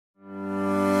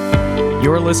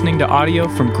You're listening to audio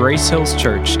from Grace Hills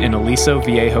Church in Aliso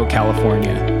Viejo,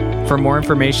 California. For more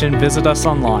information, visit us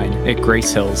online at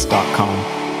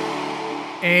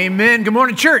gracehills.com. Amen. Good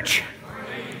morning, church.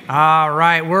 All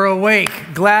right, we're awake.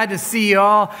 Glad to see you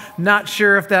all. Not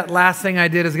sure if that last thing I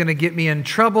did is going to get me in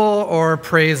trouble or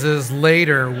praises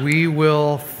later. We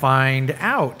will find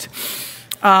out.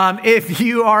 If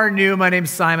you are new, my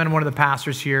name's Simon. I'm one of the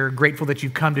pastors here. Grateful that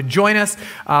you've come to join us.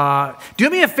 Do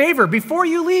me a favor. Before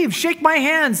you leave, shake my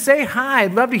hand. Say hi.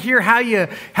 I'd love to hear how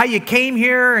you came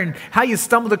here and how you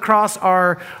stumbled across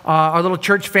our little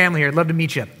church family here. I'd love to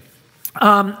meet you.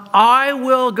 I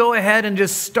will go ahead and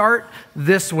just start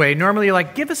this way. Normally you're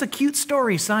like, give us a cute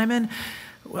story, Simon.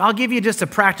 I'll give you just a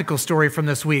practical story from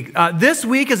this week. This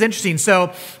week is interesting.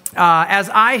 So as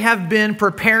I have been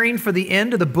preparing for the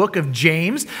end of the book of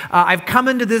James, I've come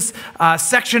into this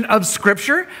section of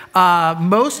Scripture.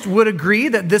 Most would agree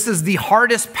that this is the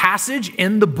hardest passage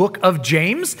in the book of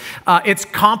James. It's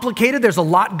complicated. There's a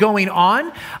lot going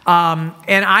on.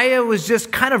 And I was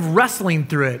just kind of wrestling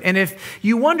through it. And if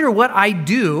you wonder what I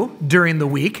do during the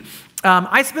week,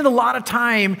 I spend a lot of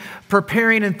time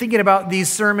preparing and thinking about these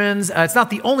sermons. It's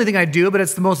not the only thing I do, but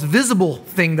it's the most visible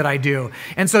thing that I do.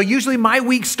 And so usually my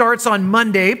week starts on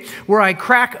Monday, where I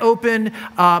crack open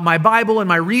my Bible and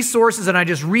my resources, and I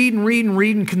just read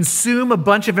and consume a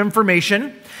bunch of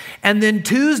information. And then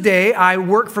Tuesday, I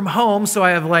work from home, so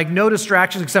I have like no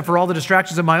distractions except for all the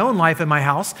distractions of my own life in my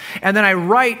house. And then I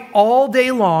write all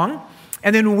day long.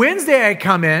 And then Wednesday, I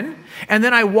come in, and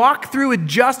then I walk through with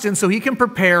Justin so he can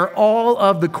prepare all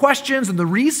of the questions and the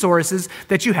resources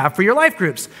that you have for your life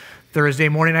groups. Thursday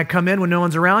morning, I come in when no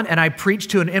one's around, and I preach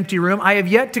to an empty room. I have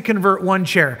yet to convert one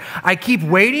chair. I keep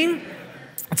waiting.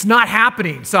 It's not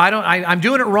happening. So I'm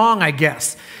doing it wrong, I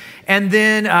guess. And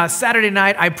then Saturday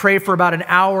night, I pray for about an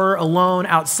hour alone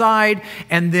outside.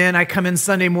 And then I come in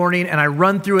Sunday morning, and I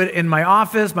run through it in my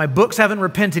office. My books haven't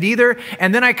repented either.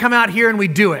 And then I come out here, and we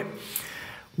do it.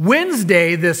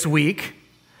 Wednesday this week,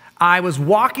 I was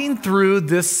walking through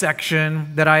this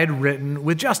section that I had written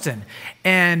with Justin.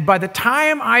 And by the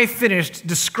time I finished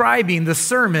describing the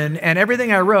sermon and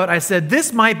everything I wrote, I said,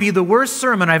 this might be the worst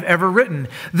sermon I've ever written.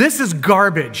 This is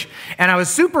garbage. And I was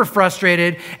super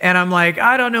frustrated. And I'm like,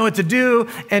 I don't know what to do.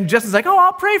 And Justin's like, oh,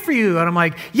 I'll pray for you. And I'm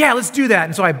like, yeah, let's do that.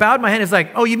 And so I bowed my head. It's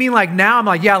like, oh, you mean like now? I'm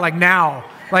like, yeah, like now.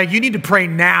 Like, you need to pray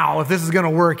now if this is going to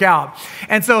work out.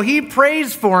 And so he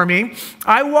prays for me.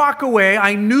 I walk away.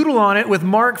 I noodle on it with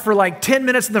Mark for like 10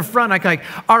 minutes in the front. I'm like,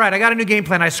 all right, I got a new game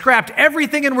plan. I scrapped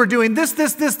everything and we're doing this,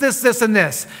 and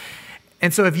this.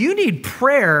 And so if you need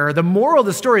prayer, the moral of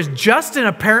the story is Justin,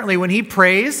 apparently, when he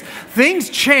prays, things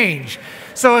change.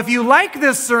 So if you like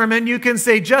this sermon, you can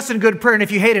say, Justin, good prayer. And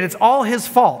if you hate it, it's all his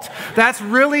fault. That's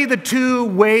really the two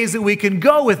ways that we can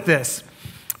go with this.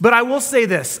 But I will say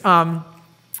this.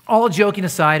 All joking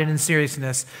aside and in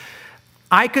seriousness,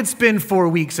 I could spend 4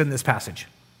 weeks in this passage,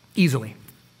 easily.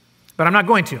 But I'm not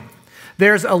going to.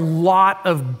 There's a lot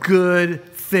of good,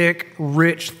 thick,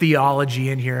 rich theology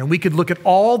in here, and we could look at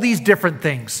all these different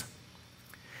things.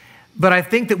 But I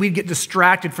think that we'd get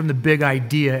distracted from the big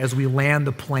idea as we land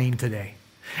the plane today.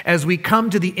 As we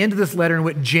come to the end of this letter and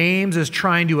what James is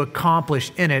trying to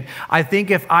accomplish in it, I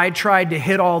think if I tried to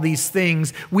hit all these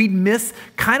things, we'd miss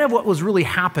kind of what was really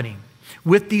happening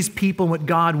with these people and what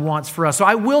God wants for us. So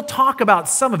I will talk about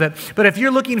some of it, but if you're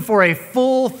looking for a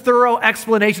full, thorough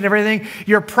explanation of everything,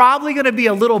 you're probably going to be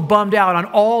a little bummed out on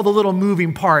all the little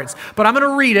moving parts. But I'm going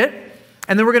to read it,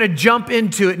 and then we're going to jump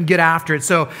into it and get after it.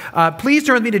 So please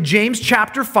turn with me to James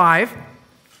chapter 5.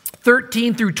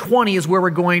 13 through 20 is where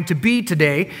we're going to be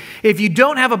today. If you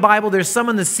don't have a Bible, there's some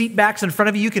in the seat backs in front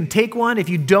of you. You can take one. If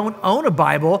you don't own a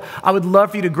Bible, I would love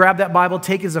for you to grab that Bible,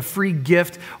 take it as a free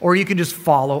gift, or you can just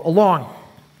follow along.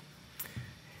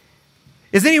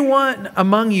 Is anyone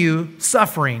among you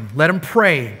suffering? Let him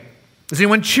pray. Is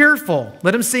anyone cheerful?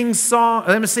 Let him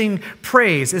sing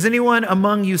praise. Is anyone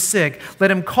among you sick?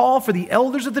 Let him call for the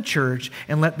elders of the church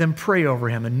and let them pray over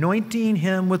him, anointing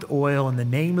him with oil in the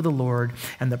name of the Lord.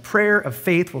 And the prayer of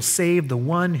faith will save the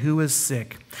one who is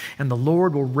sick. And the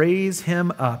Lord will raise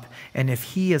him up. And if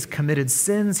he has committed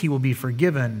sins, he will be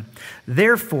forgiven.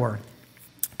 Therefore,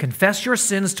 confess your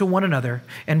sins to one another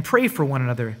and pray for one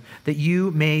another that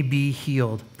you may be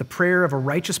healed. The prayer of a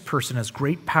righteous person has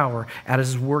great power at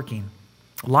his working.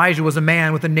 Elijah was a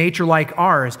man with a nature like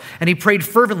ours, and he prayed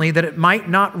fervently that it might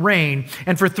not rain.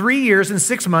 And for 3 years and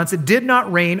 6 months, it did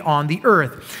not rain on the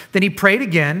earth. Then he prayed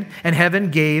again, and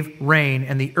heaven gave rain,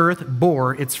 and the earth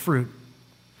bore its fruit.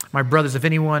 My brothers, if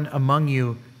anyone among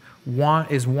you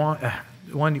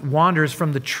one wanders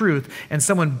from the truth and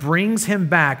someone brings him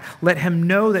back, let him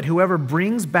know that whoever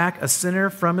brings back a sinner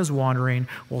from his wandering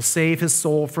will save his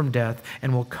soul from death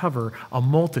and will cover a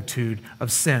multitude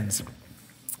of sins.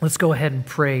 Let's go ahead and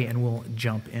pray and we'll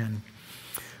jump in.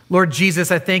 Lord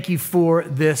Jesus, I thank you for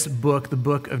this book, the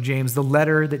book of James, the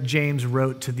letter that James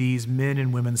wrote to these men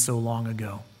and women so long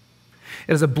ago.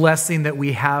 It is a blessing that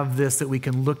we have this, that we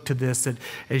can look to this, that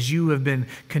as you have been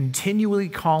continually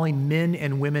calling men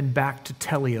and women back to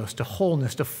Teleios, to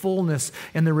wholeness, to fullness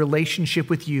in the relationship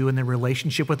with you and the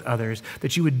relationship with others,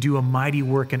 that you would do a mighty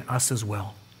work in us as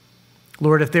well.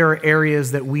 Lord, if there are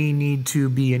areas that we need to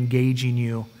be engaging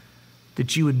you,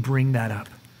 that you would bring that up.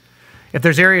 If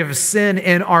there's areas of sin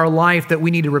in our life that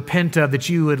we need to repent of, that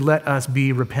you would let us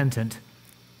be repentant.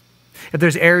 If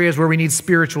there's areas where we need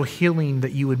spiritual healing,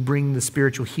 that you would bring the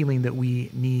spiritual healing that we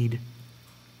need.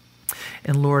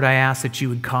 And Lord, I ask that you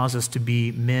would cause us to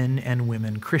be men and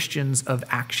women, Christians of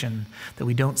action, that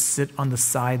we don't sit on the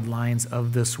sidelines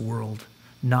of this world,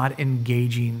 not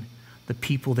engaging the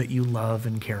people that you love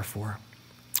and care for.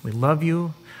 We love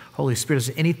you. Holy Spirit, if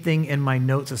there's anything in my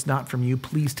notes that's not from you,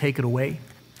 please take it away.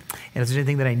 And if there's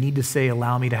anything that I need to say,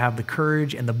 allow me to have the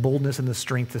courage and the boldness and the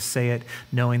strength to say it,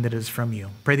 knowing that it is from you.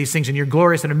 Pray these things in your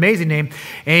glorious and amazing name.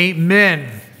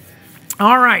 Amen.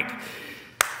 All right.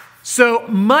 So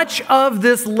much of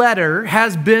this letter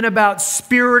has been about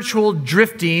spiritual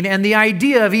drifting and the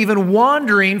idea of even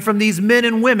wandering from these men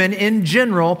and women in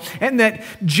general, and that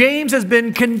James has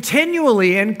been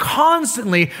continually and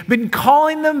constantly been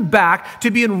calling them back to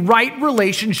be in right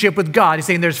relationship with God. He's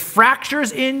saying there's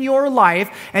fractures in your life,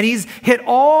 and he's hit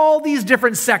all these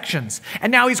different sections.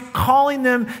 And now he's calling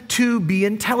them to be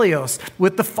in Teleios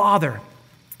with the Father.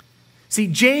 See,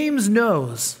 James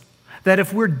knows that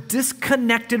if we're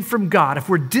disconnected from God, if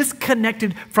we're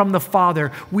disconnected from the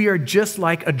Father, we are just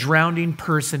like a drowning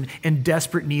person in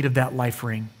desperate need of that life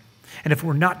ring. And if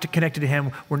we're not connected to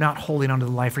him, we're not holding onto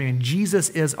the life ring. And Jesus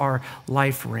is our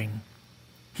life ring.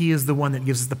 He is the one that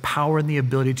gives us the power and the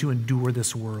ability to endure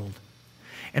this world.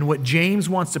 And what James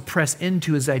wants to press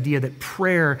into is the idea that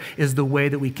prayer is the way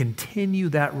that we continue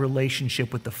that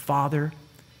relationship with the Father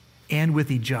and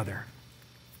with each other.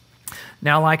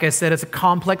 Now, like I said, it's a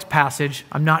complex passage.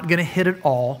 I'm not going to hit it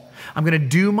all. I'm going to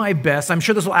do my best. I'm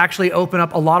sure this will actually open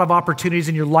up a lot of opportunities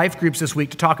in your life groups this week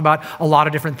to talk about a lot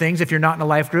of different things. If you're not in a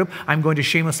life group, I'm going to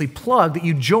shamelessly plug that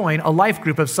you join a life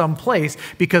group of some place,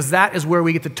 because that is where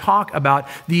we get to talk about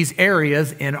these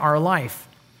areas in our life.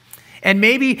 And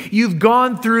maybe you've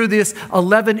gone through this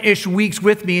 11-ish weeks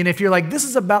with me, and if you're like, this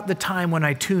is about the time when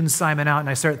I tune Simon out and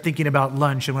I start thinking about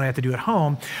lunch and what I have to do at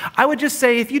home, I would just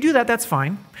say, if you do that, that's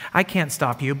fine. I can't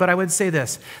stop you, but I would say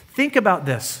this. Think about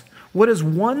this. What is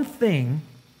one thing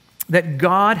that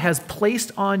God has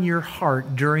placed on your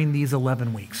heart during these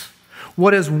 11 weeks?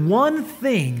 What is one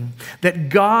thing that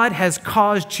God has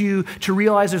caused you to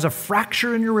realize there's a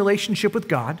fracture in your relationship with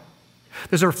God?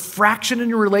 There's a fraction in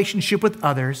your relationship with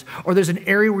others, or there's an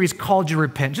area where he's called you to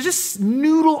repent. Just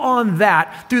noodle on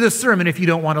that through the sermon if you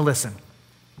don't want to listen.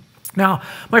 Now,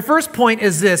 my first point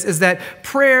is this, is that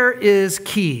prayer is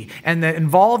key, and that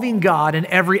involving God in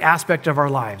every aspect of our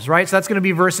lives, right? So that's going to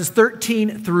be verses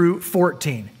 13 through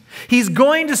 14. He's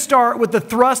going to start with the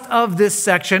thrust of this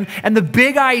section and the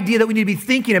big idea that we need to be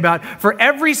thinking about for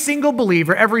every single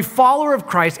believer, every follower of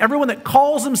Christ, everyone that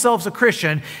calls themselves a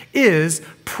Christian, is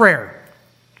prayer.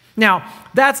 Now,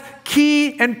 that's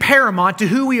key and paramount to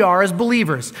who we are as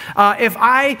believers. If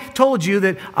I told you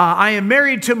that I am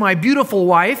married to my beautiful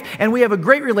wife and we have a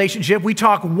great relationship, we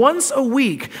talk once a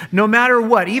week, no matter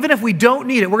what, even if we don't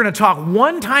need it, we're going to talk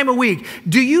one time a week.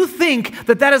 Do you think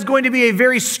that that is going to be a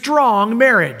very strong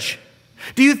marriage?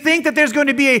 Do you think that there's going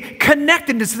to be a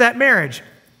connectedness to that marriage?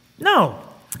 No.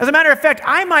 As a matter of fact,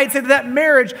 I might say that that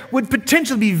marriage would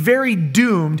potentially be very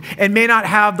doomed and may not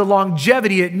have the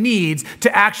longevity it needs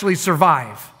to actually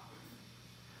survive.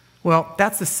 Well,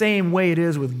 that's the same way it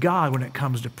is with God when it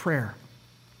comes to prayer.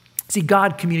 See,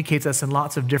 God communicates us in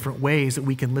lots of different ways that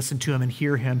we can listen to him and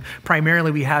hear him.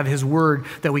 Primarily, we have his word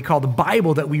that we call the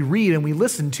Bible that we read and we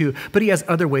listen to, but he has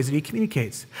other ways that he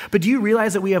communicates. But do you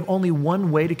realize that we have only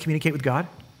one way to communicate with God?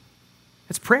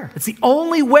 It's prayer. It's the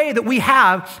only way that we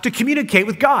have to communicate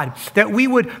with God, that we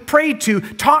would pray to,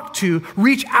 talk to,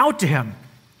 reach out to him.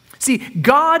 See,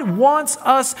 God wants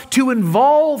us to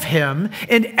involve him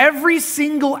in every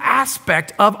single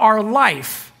aspect of our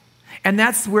life. And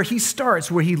that's where he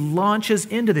starts, where he launches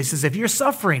into this. He says, if you're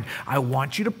suffering, I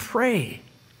want you to pray.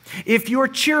 If you're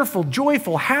cheerful,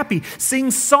 joyful, happy,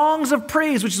 sing songs of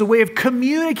praise, which is a way of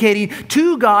communicating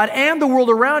to God and the world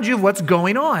around you what's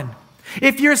going on.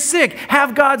 If you're sick,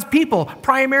 have God's people,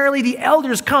 primarily the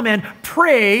elders, come and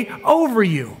pray over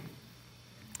you.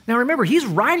 Now remember, he's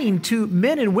writing to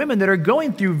men and women that are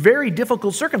going through very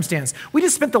difficult circumstances. We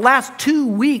just spent the last 2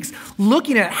 weeks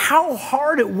looking at how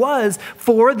hard it was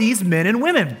for these men and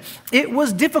women. It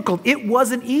was difficult. It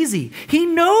wasn't easy. He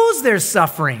knows they're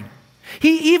suffering.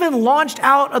 He even launched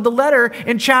out of the letter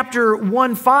in chapter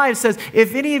 1:5 says,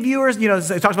 if any of you are, it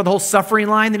talks about the whole suffering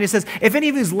line. Then he says, if any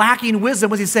of you is lacking wisdom,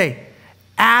 what does he say?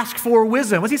 Ask for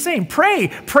wisdom. What's he saying? Pray.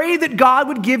 Pray that God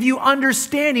would give you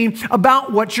understanding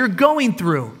about what you're going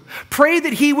through. Pray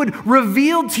that he would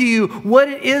reveal to you what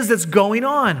it is that's going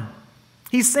on.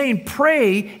 He's saying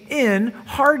pray in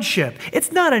hardship.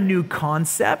 It's not a new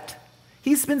concept.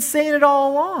 He's been saying it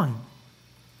all along.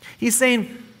 He's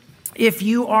saying, if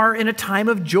you are in a time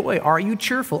of joy, are you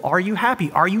cheerful? Are you happy?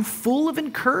 Are you full of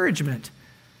encouragement?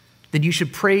 Then you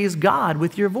should praise God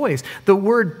with your voice. The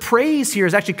word praise here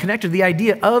is actually connected to the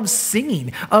idea of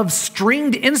singing, of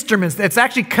stringed instruments. It's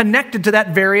actually connected to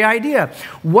that very idea.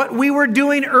 What we were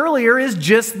doing earlier is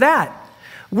just that.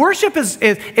 Worship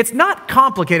it's not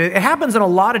complicated. It happens in a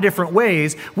lot of different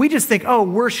ways. We just think, oh,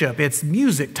 worship, it's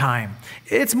music time.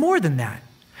 It's more than that.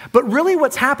 But really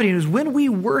what's happening is when we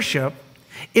worship,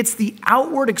 it's the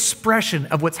outward expression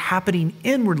of what's happening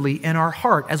inwardly in our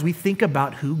heart as we think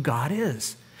about who God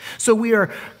is. So we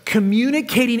are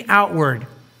communicating outward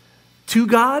to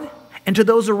God and to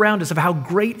those around us of how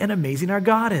great and amazing our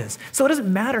God is. So it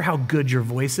doesn't matter how good your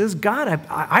voice is.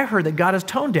 I heard that God is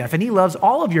tone deaf and he loves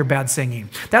all of your bad singing.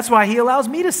 That's why he allows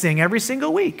me to sing every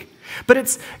single week. But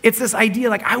it's this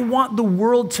idea like I want the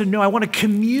world to know, I want to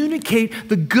communicate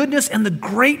the goodness and the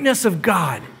greatness of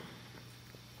God.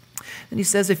 And he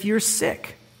says, if you're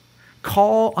sick,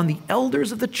 call on the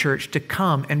elders of the church to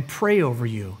come and pray over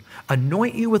you.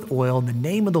 Anoint you with oil in the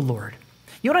name of the Lord.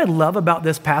 You know what I love about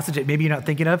this passage that maybe you're not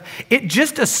thinking of? It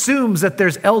just assumes that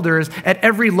there's elders at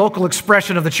every local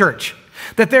expression of the church.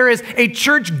 That there is a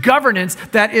church governance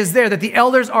that is there, that the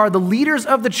elders are the leaders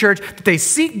of the church, that they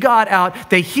seek God out,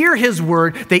 they hear his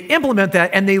word, they implement that,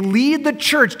 and they lead the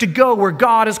church to go where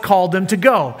God has called them to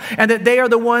go. And that they are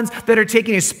the ones that are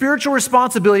taking a spiritual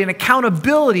responsibility and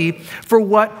accountability for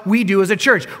what we do as a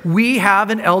church. We have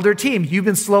an elder team. You've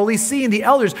been slowly seeing the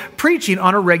elders preaching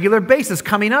on a regular basis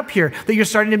coming up here, that you're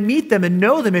starting to meet them and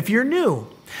know them if you're new.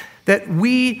 That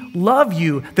we love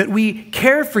you, that we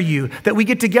care for you, that we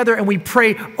get together and we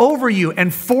pray over you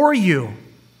and for you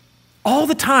all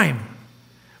the time.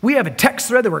 We have a text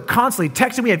thread that we're constantly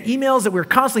texting. We have emails that we're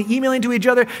constantly emailing to each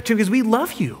other because we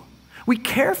love you. We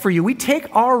care for you. We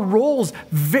take our roles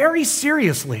very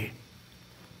seriously.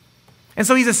 And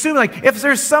so he's assuming like if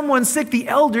there's someone sick, the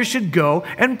elders should go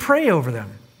and pray over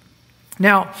them.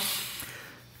 Now,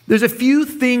 there's a few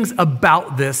things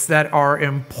about this that are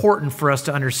important for us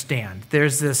to understand.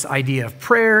 There's this idea of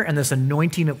prayer and this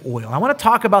anointing of oil. I want to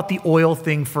talk about the oil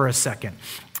thing for a second.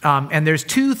 And there's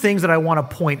two things that I want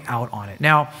to point out on it.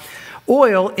 Now,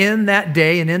 oil in that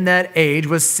day and in that age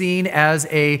was seen as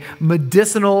a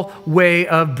medicinal way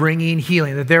of bringing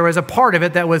healing. That there was a part of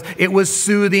it that was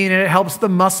soothing and it helps the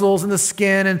muscles and the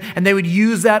skin. And they would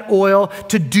use that oil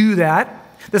to do that.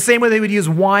 The same way they would use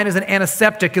wine as an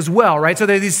antiseptic as well, right? So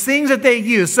there are these things that they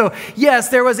use. So yes,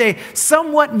 there was a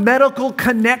somewhat medical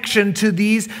connection to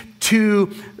these two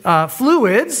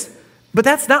fluids, but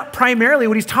that's not primarily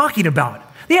what he's talking about.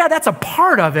 Yeah, that's a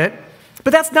part of it,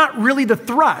 but that's not really the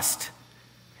thrust.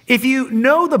 If you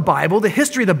know the Bible, the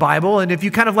history of the Bible, and if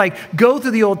you kind of like go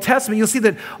through the Old Testament, you'll see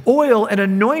that oil and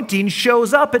anointing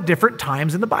shows up at different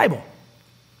times in the Bible.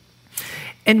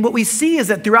 And what we see is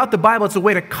that throughout the Bible, it's a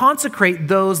way to consecrate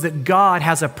those that God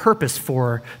has a purpose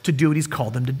for to do what he's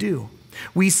called them to do.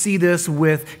 We see this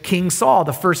with King Saul,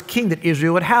 the first king that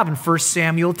Israel would have in 1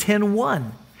 Samuel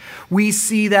 10:1. We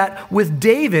see that with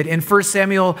David in 1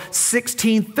 Samuel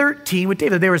 16:13 with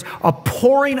David. There was a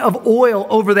pouring of oil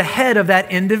over the head of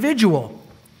that individual.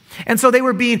 And so they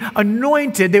were being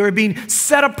anointed, they were being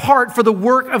set apart for the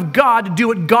work of God to do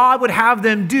what God would have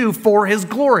them do for his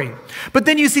glory. But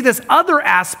then you see this other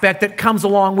aspect that comes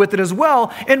along with it as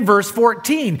well in verse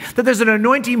 14, that there's an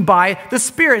anointing by the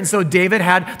Spirit. And so David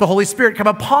had the Holy Spirit come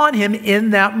upon him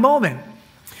in that moment.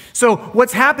 So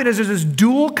what's happened is there's this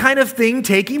dual kind of thing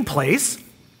taking place.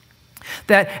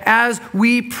 That as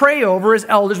we pray over as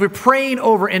elders, we're praying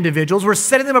over individuals, we're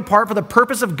setting them apart for the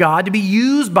purpose of God to be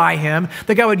used by him,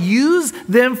 that God would use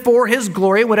them for his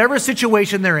glory, whatever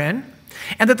situation they're in,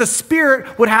 and that the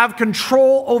Spirit would have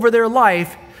control over their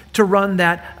life to run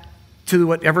that to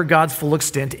whatever God's full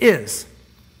extent is.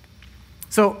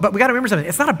 So, but we got to remember something.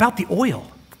 It's not about the oil.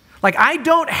 Like, I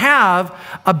don't have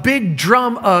a big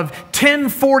drum of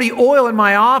 1040 oil in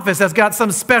my office that's got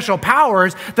some special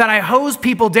powers that I hose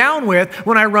people down with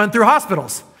when I run through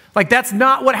hospitals. Like, that's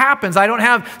not what happens. I don't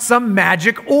have some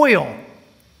magic oil.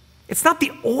 It's not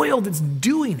the oil that's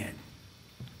doing it.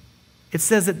 It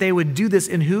says that they would do this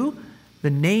in who?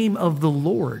 The name of the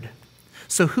Lord.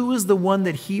 So who is the one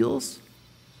that heals?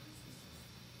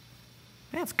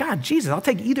 Man, it's God, Jesus. I'll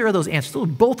take either of those answers. Those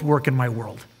both work in my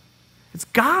world. It's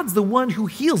God's the one who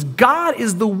heals. God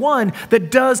is the one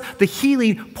that does the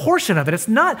healing portion of it. It's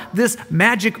not this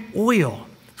magic oil.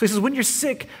 So he says, when you're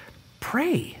sick,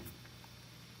 pray.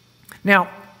 Now,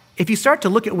 if you start to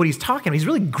look at what he's talking about, he's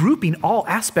really grouping all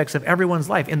aspects of everyone's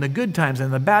life, in the good times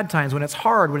and the bad times, when it's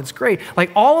hard, when it's great.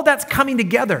 Like, all of that's coming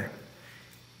together.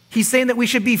 He's saying that we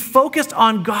should be focused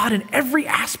on God in every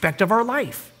aspect of our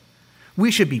life.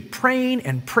 We should be praying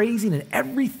and praising in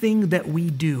everything that we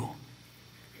do.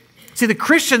 See, the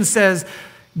Christian says,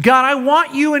 God, I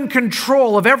want you in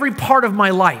control of every part of my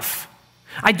life.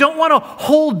 I don't want to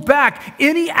hold back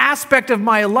any aspect of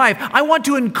my life. I want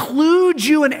to include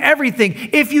you in everything.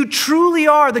 If you truly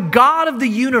are the God of the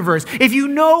universe, if you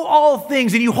know all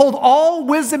things and you hold all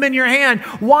wisdom in your hand,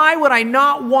 why would I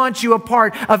not want you a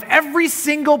part of every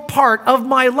single part of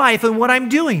my life and what I'm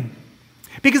doing?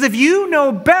 Because if you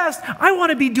know best, I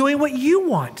want to be doing what you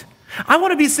want. I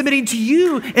want to be submitting to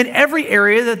you in every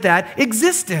area that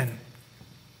exists in.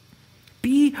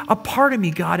 Be a part of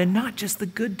me, God, and not just the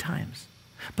good times,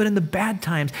 but in the bad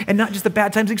times, and not just the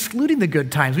bad times, excluding the good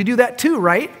times. We do that too,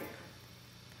 right?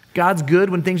 God's good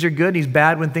when things are good, and he's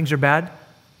bad when things are bad.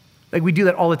 Like, we do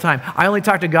that all the time. I only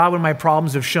talk to God when my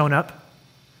problems have shown up,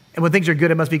 and when things are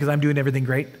good, it must be because I'm doing everything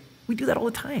great. We do that all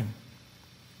the time.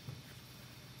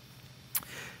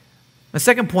 The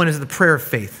second point is the prayer of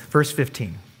faith, verse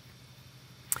 15.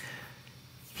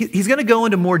 He's going to go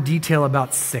into more detail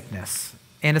about sickness,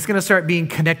 and it's going to start being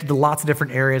connected to lots of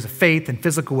different areas of faith and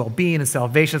physical well-being and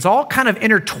salvation. It's all kind of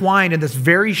intertwined in this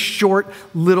very short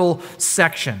little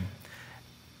section.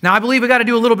 Now, I believe we got to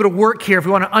do a little bit of work here if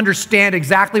we want to understand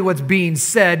exactly what's being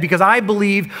said, because I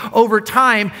believe over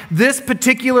time, this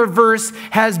particular verse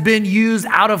has been used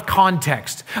out of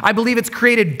context. I believe it's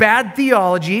created bad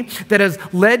theology that has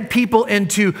led people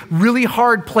into really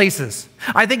hard places.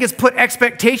 I think it's put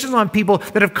expectations on people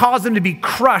that have caused them to be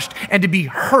crushed and to be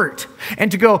hurt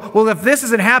and to go, well, if this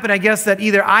doesn't happen, I guess that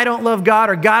either I don't love God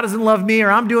or God doesn't love me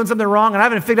or I'm doing something wrong and I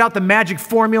haven't figured out the magic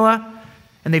formula.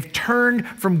 And they've turned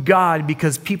from God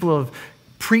because people have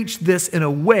preached this in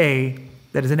a way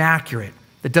that is inaccurate,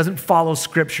 that doesn't follow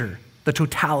Scripture, the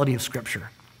totality of Scripture.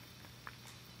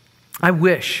 I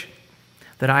wish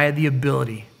that I had the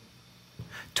ability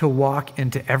to walk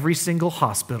into every single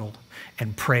hospital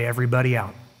and pray everybody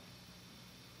out.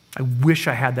 I wish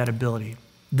I had that ability.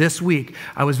 This week,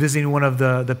 I was visiting one of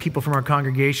the people from our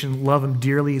congregation, love him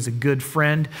dearly, he's a good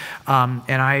friend,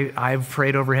 and I've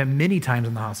prayed over him many times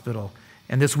in the hospital.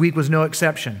 And this week was no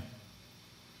exception.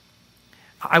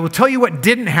 I will tell you what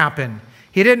didn't happen.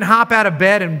 He didn't hop out of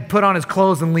bed and put on his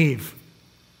clothes and leave.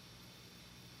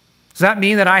 Does that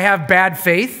mean that I have bad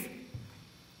faith?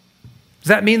 Does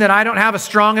that mean that I don't have a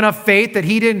strong enough faith that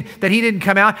he didn't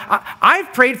come out?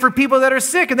 I've prayed for people that are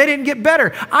sick and they didn't get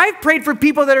better. I've prayed for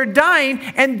people that are dying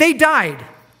and they died.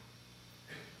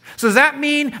 So does that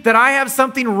mean that I have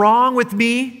something wrong with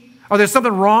me or there's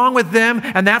something wrong with them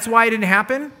and that's why it didn't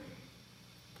happen?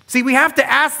 See, we have to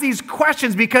ask these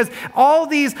questions because all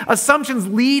these assumptions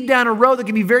lead down a road that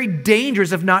can be very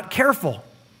dangerous if not careful.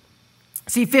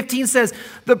 See, 15 says,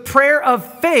 the prayer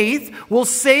of faith will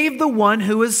save the one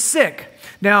who is sick.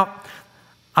 Now,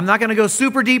 I'm not going to go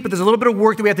super deep, but there's a little bit of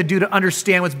work that we have to do to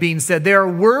understand what's being said. There are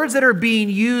words that are being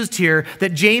used here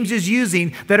that James is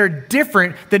using that are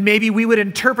different than maybe we would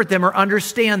interpret them or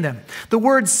understand them. The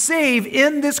word save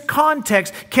in this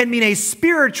context can mean a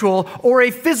spiritual or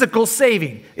a physical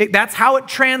saving. That's how it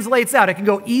translates out. It can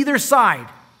go either side.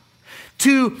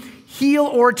 To heal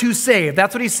or to save.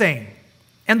 That's what he's saying.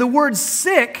 And the word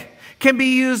sick can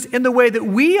be used in the way that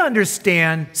we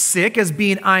understand sick as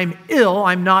being I'm ill,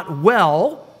 I'm not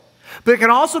well, but it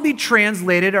can also be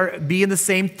translated or be in the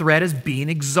same thread as being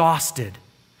exhausted.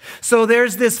 So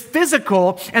there's this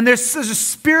physical and there's a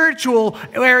spiritual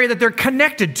area that they're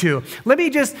connected to. Let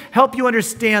me just help you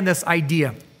understand this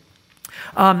idea.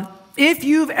 If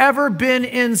you've ever been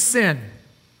in sin,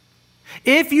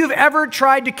 if you've ever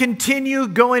tried to continue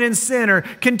going in sin or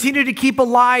continue to keep a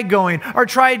lie going or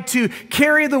tried to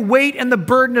carry the weight and the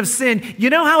burden of sin, you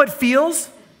know how it feels?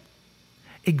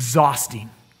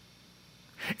 Exhausting.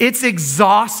 It's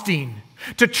exhausting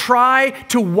to try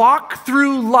to walk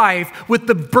through life with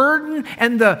the burden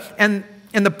and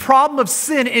and the problem of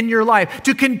sin in your life,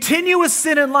 to continue with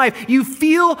sin in life, you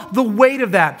feel the weight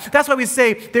of that. That's why we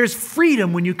say there's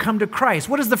freedom when you come to Christ.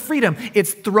 What is the freedom?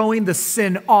 It's throwing the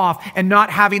sin off and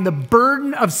not having the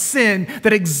burden of sin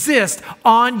that exists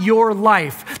on your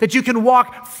life, that you can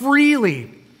walk freely.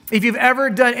 If you've ever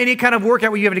done any kind of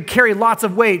workout where you have to carry lots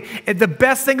of weight, the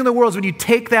best thing in the world is when you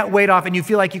take that weight off and you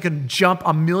feel like you can jump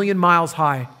 1,000,000 miles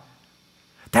high.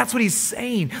 That's what he's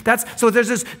saying. So there's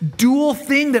this dual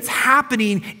thing that's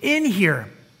happening in here.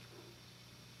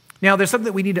 Now, there's something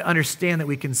that we need to understand that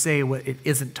we can say what it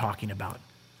isn't talking about.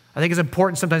 I think it's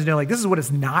important sometimes to know, like, this is what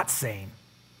it's not saying.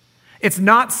 It's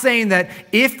not saying that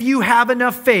if you have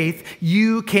enough faith,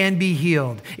 you can be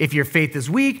healed. If your faith is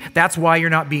weak, that's why you're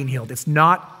not being healed. It's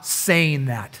not saying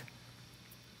that.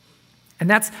 And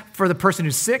that's for the person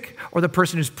who's sick or the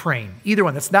person who's praying. Either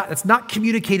one. That's not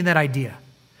communicating that idea.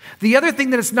 The other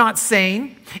thing that it's not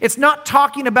saying, it's not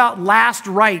talking about last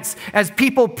rites as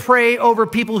people pray over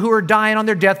people who are dying on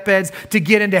their deathbeds to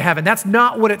get into heaven. That's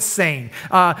not what it's saying.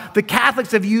 The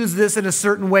Catholics have used this in a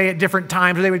certain way at different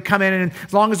times where they would come in and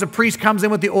as long as the priest comes in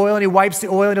with the oil and he wipes the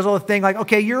oil and does all the thing like,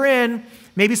 okay, you're in,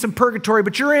 maybe some purgatory,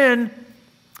 but you're in.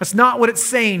 That's not what it's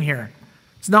saying here.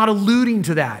 It's not alluding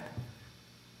to that.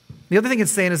 The other thing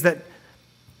it's saying is that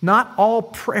not all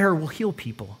prayer will heal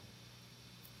people.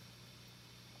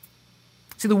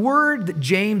 See, the word that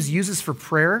James uses for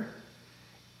prayer,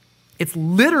 it's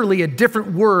literally a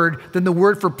different word than the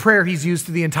word for prayer he's used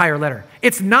through the entire letter.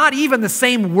 It's not even the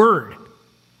same word.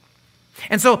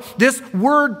 And so this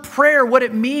word prayer, what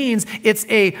it means, it's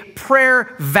a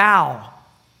prayer vow,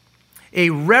 a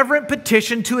reverent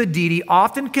petition to a deity,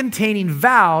 often containing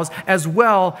vows as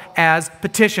well as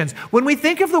petitions. When we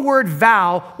think of the word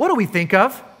vow, what do we think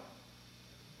of?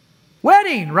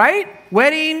 Wedding, right?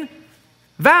 Wedding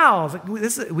vows.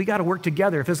 We got to work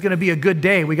together. If it's going to be a good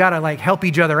day, we got to help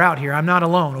each other out here. I'm not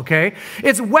alone, okay?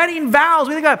 It's wedding vows.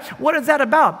 We think about, what is that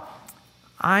about?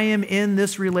 I am in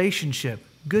this relationship.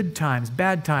 Good times,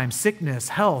 bad times, sickness,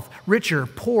 health, richer,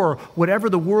 poor, whatever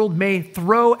the world may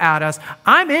throw at us,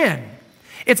 I'm in.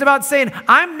 It's about saying,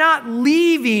 I'm not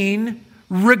leaving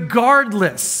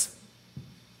regardless.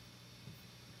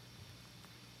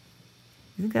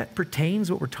 You think that pertains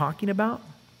to what we're talking about?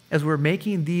 As we're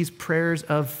making these prayers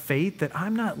of faith, that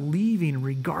I'm not leaving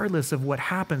regardless of what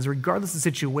happens, regardless of the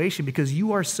situation, because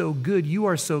you are so good, you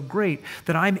are so great,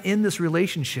 that I'm in this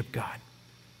relationship, God.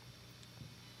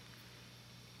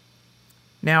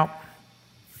 Now,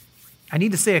 I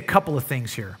need to say a couple of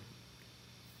things here.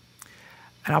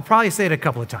 And I'll probably say it a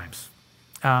couple of times.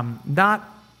 Not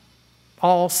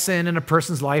all sin in a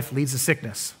person's life leads to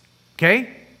sickness.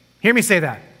 Okay? Hear me say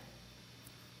that.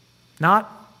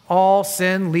 Not all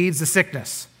sin leads to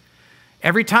sickness.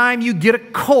 Every time you get a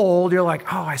cold, you're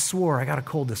like, oh, I swore I got a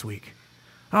cold this week.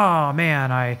 Oh,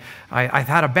 man, I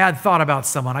had a bad thought about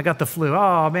someone. I got the flu.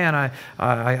 Oh, man,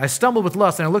 I stumbled with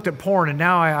lust and I looked at porn and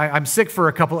now I'm sick for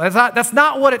a couple. That's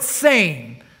not what it's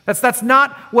saying. That's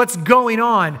not what's going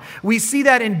on. We see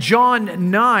that in John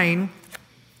 9,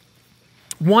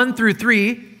 1 through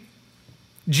 3.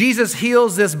 Jesus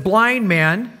heals this blind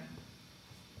man.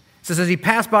 It says, as he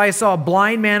passed by, he saw a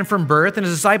blind man from birth, and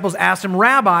his disciples asked him,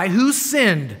 Rabbi, who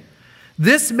sinned,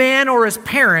 this man or his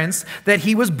parents, that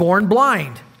he was born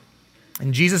blind?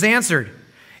 And Jesus answered,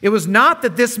 it was not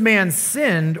that this man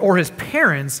sinned or his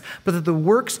parents, but that the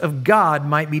works of God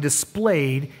might be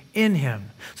displayed in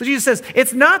him. So Jesus says,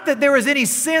 it's not that there was any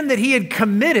sin that he had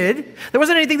committed. There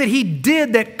wasn't anything that he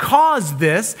did that caused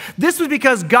this. This was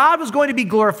because God was going to be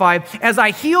glorified as I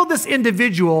healed this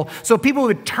individual so people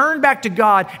would turn back to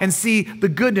God and see the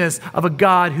goodness of a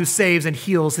God who saves and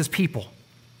heals his people.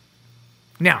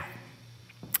 Now,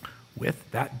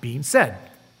 with that being said,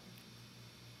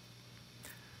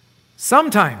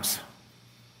 sometimes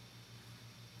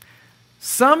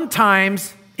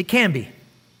it can be.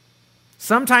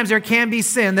 Sometimes there can be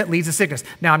sin that leads to sickness.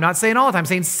 Now, I'm not saying all the time. I'm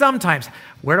saying sometimes.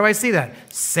 Where do I see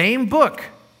that? Same book,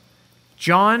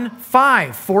 John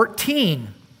 5:14.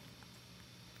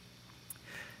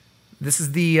 This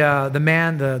is the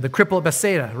man, the cripple at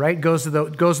Bethsaida, right? Goes to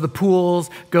the pools,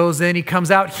 goes in, he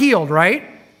comes out healed, right?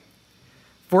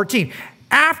 14.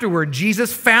 Afterward,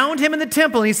 Jesus found him in the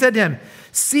temple and he said to him,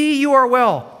 see, you are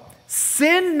well.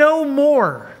 Sin no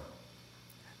more,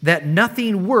 that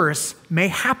nothing worse may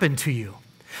happen to you.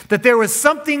 That there was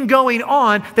something going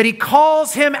on, that he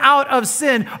calls him out of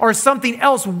sin, or something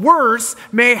else worse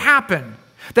may happen.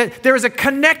 That there is a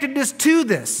connectedness to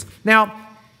this. Now,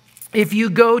 if you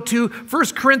go to 1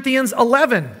 Corinthians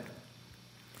 11,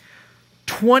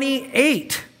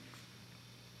 28.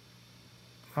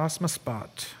 Lost my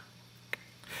spot.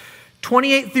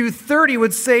 28 through 30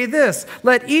 would say this,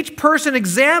 let each person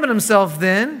examine himself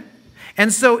then,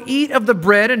 and so eat of the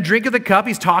bread and drink of the cup.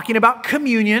 He's talking about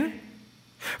communion.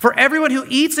 For everyone who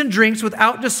eats and drinks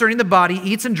without discerning the body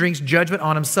eats and drinks judgment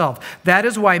on himself. That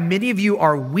is why many of you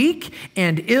are weak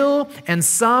and ill, and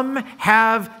some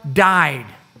have died.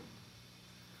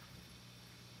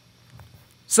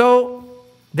 So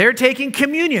they're taking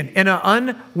communion in an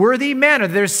unworthy manner.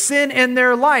 There's sin in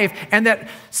their life, and that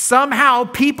somehow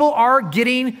people are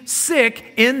getting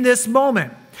sick in this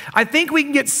moment. I think we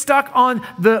can get stuck on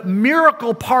the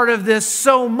miracle part of this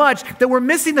so much that we're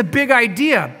missing the big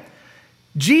idea.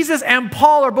 Jesus and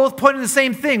Paul are both pointing the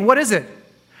same thing. What is it?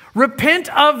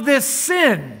 Repent of this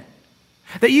sin.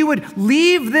 That you would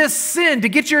leave this sin to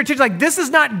get your attention. Like, this is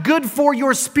not good for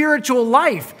your spiritual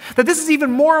life. That this is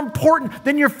even more important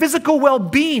than your physical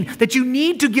well-being. That you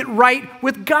need to get right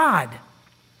with God.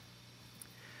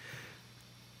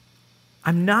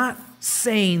 I'm not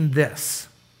saying this.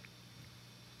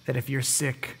 That if you're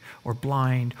sick or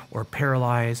blind or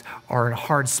paralyzed or in a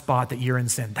hard spot that you're in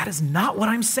sin. That is not what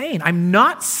I'm saying. I'm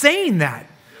not saying that.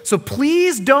 So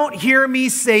please don't hear me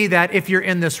say that if you're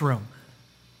in this room.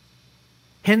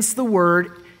 Hence the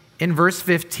word in verse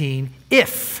 15,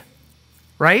 if,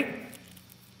 right?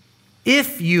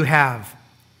 If you have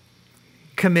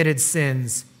committed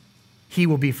sins, he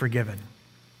will be forgiven.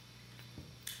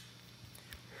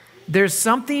 There's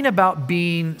something about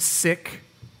being sick,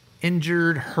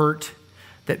 injured, hurt,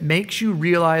 that makes you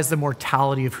realize the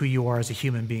mortality of who you are as a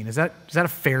human being. Is that a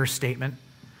fair statement?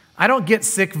 I don't get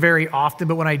sick very often,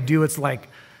 but when I do, it's like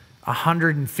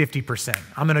 150%.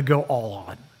 I'm going to go all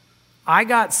on. I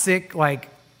got sick like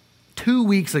 2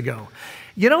 weeks ago.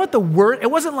 You know what the word?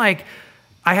 It wasn't like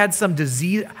I had some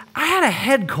disease. I had a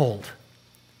head cold.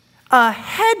 A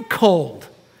head cold.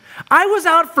 I was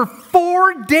out for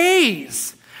 4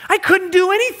 days. I couldn't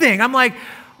do anything. I'm like,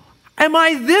 am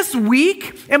I this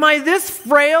weak? Am I this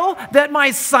frail that my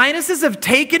sinuses have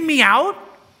taken me out?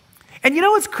 And you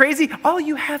know what's crazy? All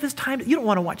you have is time. You don't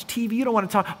want to watch TV. You don't want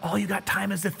to talk. All you got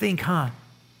time is to think, huh?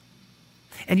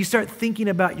 And you start thinking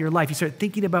about your life. You start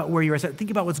thinking about where you are. You start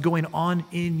thinking about what's going on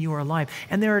in your life.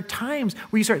 And there are times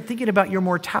where you start thinking about your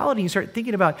mortality. You start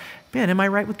thinking about, man, am I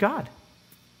right with God?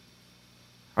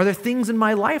 Are there things in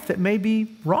my life that may be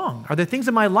wrong? Are there things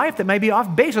in my life that may be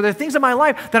off base? Are there things in my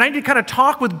life that I need to kind of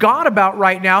talk with God about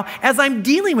right now as I'm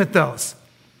dealing with those?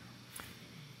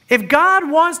 If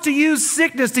God wants to use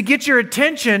sickness to get your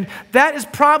attention, that is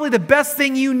probably the best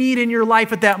thing you need in your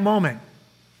life at that moment.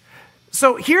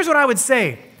 So here's what I would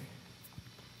say.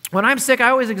 When I'm sick, I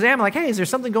always examine, like, hey, is there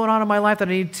something going on in my life that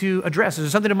I need to address? Is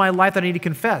there something in my life that I need to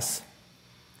confess?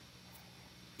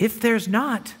 If there's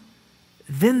not,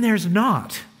 then there's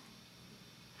not.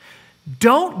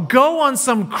 Don't go on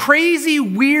some crazy,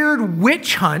 weird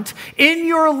witch hunt in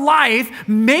your life,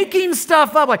 making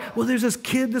stuff up. Like, well, there's this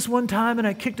kid this one time, and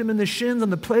I kicked him in the shins on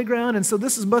the playground, and so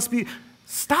must be.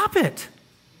 Stop it.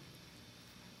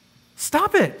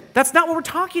 Stop it. That's not what we're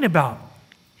talking about.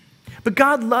 But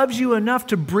God loves you enough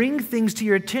to bring things to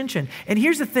your attention. And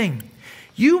here's the thing.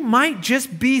 You might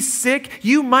just be sick.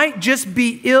 You might just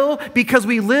be ill because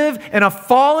we live in a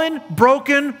fallen,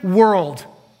 broken world.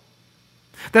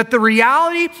 That the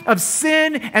reality of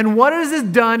sin and what it has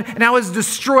done and how it has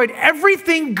destroyed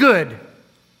everything good,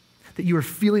 that you are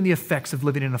feeling the effects of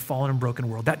living in a fallen and broken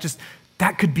world.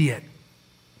 That could be it.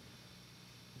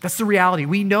 That's the reality.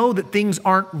 We know that things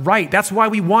aren't right. That's why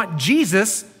we want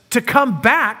Jesus to come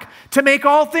back to make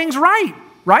all things right,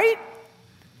 right?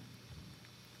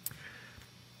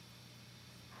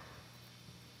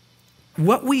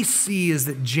 What we see is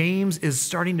that James is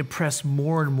starting to press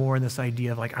more and more in this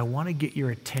idea of like, I want to get your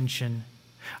attention.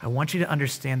 I want you to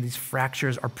understand these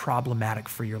fractures are problematic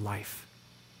for your life.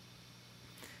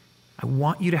 I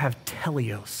want you to have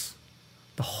Teleios,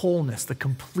 the wholeness, the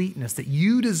completeness that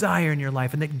you desire in your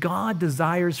life and that God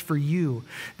desires for you.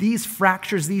 These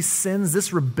fractures, these sins,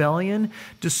 this rebellion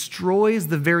destroys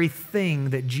the very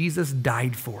thing that Jesus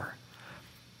died for.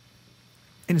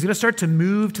 And he's going to start to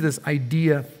move to this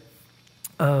idea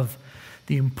of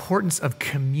the importance of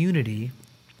community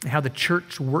and how the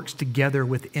church works together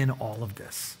within all of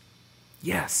this.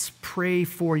 Yes, pray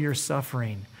for your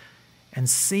suffering and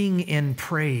sing in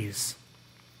praise.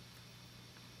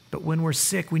 But when we're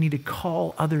sick, we need to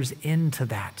call others into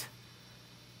that.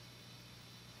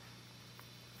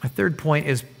 My third point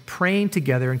is praying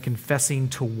together and confessing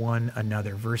to one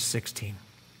another. Verse 16.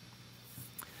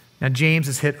 Now, James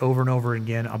has hit over and over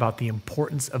again about the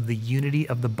importance of the unity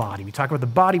of the body. We talk about the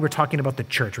body, we're talking about the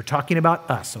church. We're talking about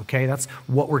us, okay? That's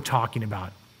what we're talking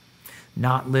about.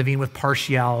 not living with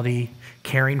partiality,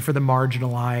 caring for the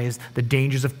marginalized, the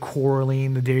dangers of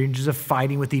quarreling, the dangers of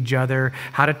fighting with each other,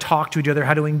 how to talk to each other,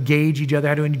 how to engage each other,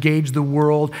 how to engage the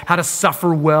world, how to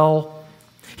suffer well.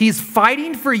 He's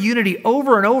fighting for unity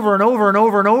over and over and over and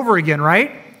over and over again,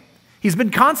 right? He's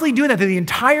been constantly doing that through the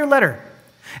entire letter.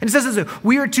 And it says this,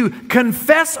 we are to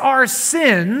confess our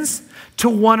sins to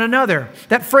one another.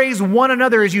 That phrase, one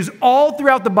another, is used all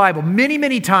throughout the Bible, many,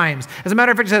 many times. As a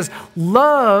matter of fact, it says,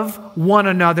 love one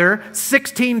another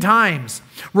 16 times.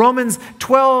 Romans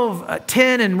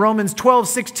 12:10 and Romans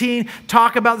 12:16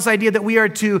 talk about this idea that we are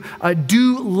to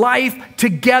do life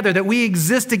together, that we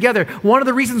exist together. One of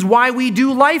the reasons why we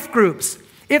do life groups.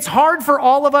 It's hard for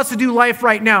all of us to do life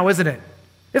right now, isn't it?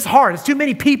 It's hard. It's too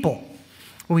many people.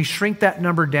 When we shrink that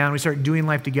number down, we start doing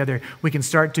life together, we can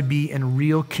start to be in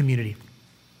real community.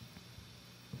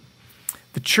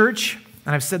 The church,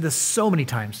 and I've said this so many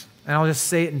times, and I'll just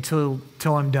say it until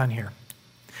I'm done here.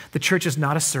 The church is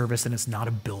not a service and it's not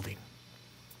a building.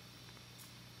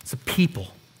 It's a people.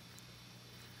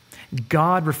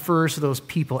 God refers to those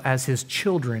people as his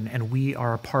children, and we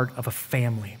are a part of a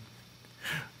family.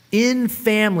 In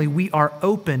family, we are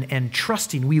open and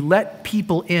trusting. We let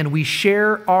people in. We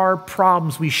share our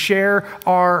problems. We share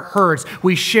our hurts.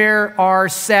 We share our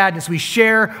sadness. We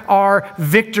share our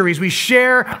victories. We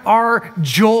share our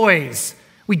joys.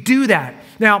 We do that.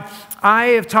 Now, I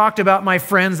have talked about my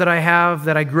friends that I have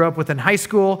that I grew up with in high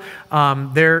school.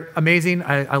 They're amazing.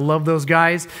 I love those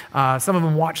guys. Some of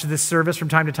them watch this service from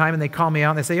time to time, and they call me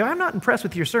out and they say, I'm not impressed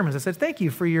with your sermons. I said, thank you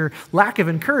for your lack of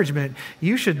encouragement.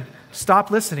 You should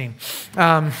stop listening.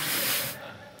 But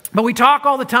we talk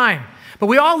all the time. But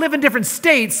we all live in different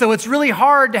states, so it's really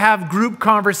hard to have group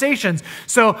conversations.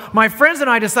 So my friends and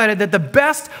I decided that the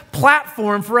best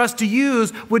platform for us to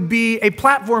use would be a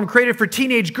platform created for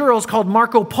teenage girls called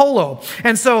Marco Polo.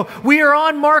 And so we are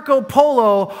on Marco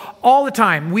Polo all the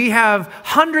time. We have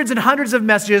hundreds and hundreds of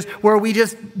messages where we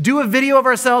just do a video of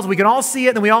ourselves. We can all see it,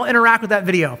 and then we all interact with that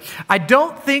video. I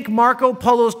don't think Marco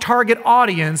Polo's target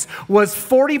audience was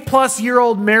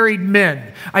 40-plus-year-old married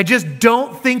men. I just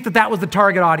don't think that was the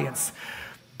target audience.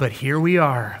 But here we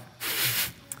are.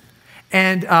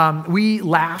 And we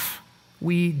laugh,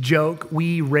 we joke,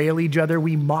 we rail each other,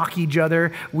 we mock each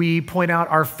other, we point out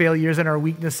our failures and our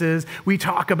weaknesses, we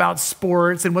talk about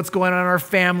sports and what's going on in our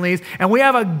families, and we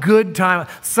have a good time.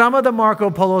 Some of the Marco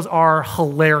Polos are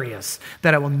hilarious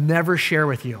that I will never share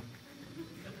with you.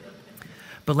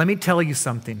 But let me tell you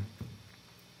something.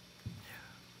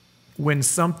 When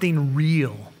something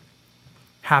real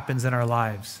happens in our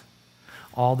lives,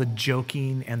 all the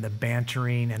joking and the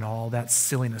bantering and all that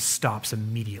silliness stops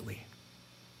immediately.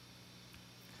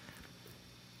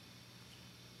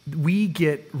 We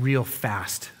get real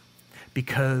fast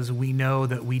because we know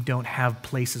that we don't have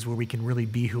places where we can really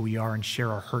be who we are and share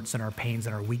our hurts and our pains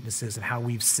and our weaknesses and how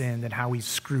we've sinned and how we've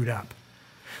screwed up.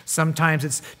 Sometimes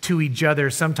it's to each other.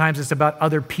 Sometimes it's about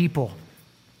other people.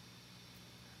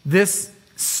 This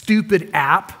stupid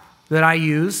app that I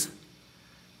use,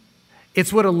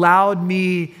 it's what allowed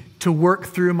me to work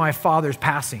through my father's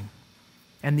passing.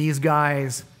 And these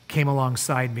guys came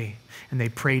alongside me, and they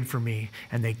prayed for me,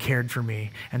 and they cared for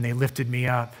me, and they lifted me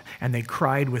up, and they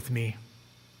cried with me.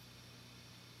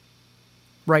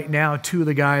 Right now, 2 of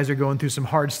the guys are going through some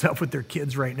hard stuff with their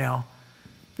kids right now.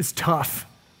 It's tough.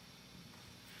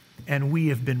 And we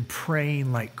have been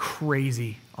praying like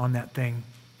crazy on that thing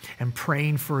and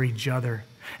praying for each other,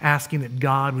 asking that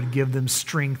God would give them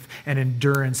strength and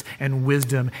endurance and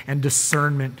wisdom and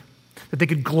discernment, that they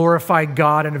could glorify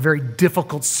God in a very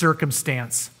difficult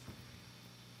circumstance.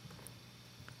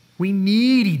 We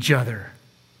need each other.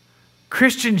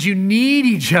 Christians, you need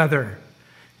each other.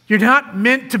 You're not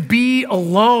meant to be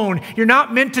alone. You're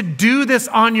not meant to do this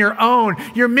on your own.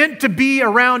 You're meant to be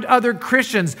around other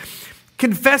Christians.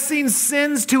 Confessing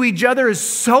sins to each other is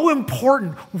so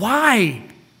important. Why?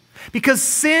 Because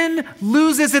sin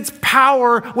loses its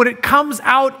power when it comes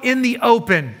out in the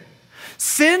open.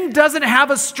 Sin doesn't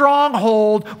have a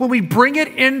stronghold when we bring it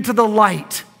into the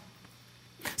light.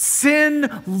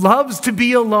 Sin loves to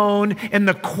be alone in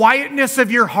the quietness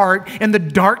of your heart, in the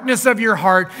darkness of your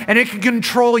heart, and it can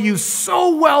control you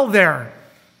so well there.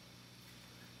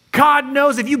 God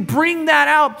knows if you bring that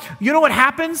out, you know what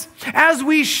happens? As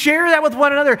we share that with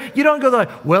one another, you don't go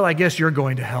like, well, I guess you're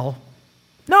going to hell.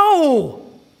 No.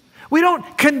 We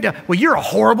don't condemn, well, you're a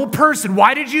horrible person.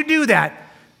 Why did you do that?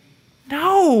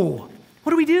 No.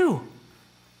 What do?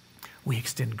 We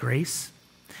extend grace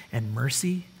and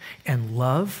mercy and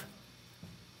love,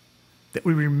 that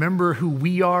we remember who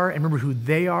we are and remember who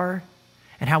they are,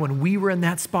 and how when we were in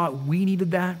that spot, we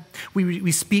needed that.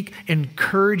 We speak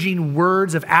encouraging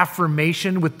words of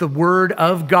affirmation with the word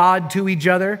of God to each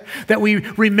other, that we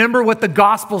remember what the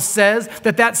gospel says,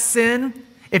 that sin,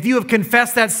 if you have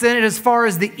confessed that sin, and as far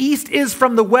as the east is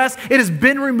from the west, it has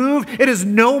been removed, it is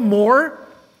no more.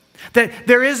 That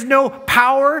there is no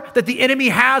power that the enemy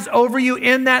has over you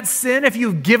in that sin if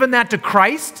you've given that to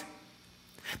Christ.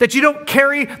 That you don't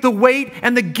carry the weight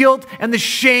and the guilt and the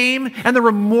shame and the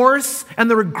remorse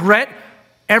and the regret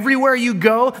everywhere you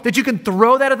go. That you can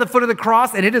throw that at the foot of the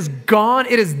cross and it is gone,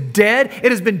 it is dead,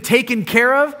 it has been taken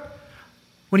care of.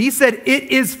 When he said it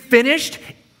is finished,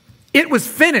 it was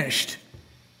finished.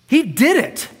 He did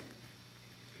it.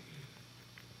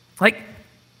 Like,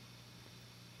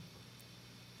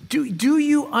 do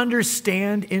you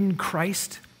understand in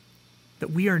Christ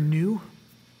that we are new,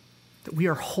 that we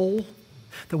are whole,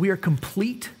 that we are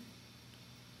complete?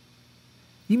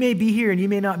 You may be here and you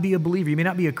may not be a believer, you may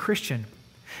not be a Christian.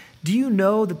 Do you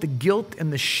know that the guilt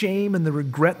and the shame and the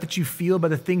regret that you feel by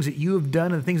the things that you have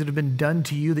done and the things that have been done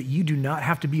to you, that you do not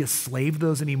have to be a slave to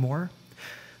those anymore?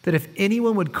 That if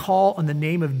anyone would call on the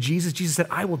name of Jesus, Jesus said,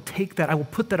 I will take that. I will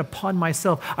put that upon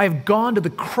myself. I have gone to the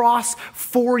cross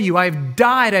for you. I have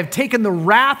died. I've taken the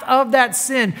wrath of that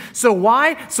sin. So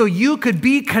why? So you could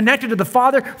be connected to the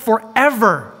Father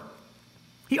forever.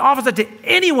 He offers that to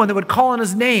anyone that would call on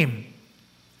his name.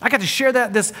 I got to share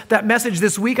that message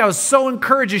this week. I was so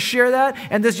encouraged to share that.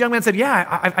 And this young man said,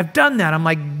 yeah, I've done that. I'm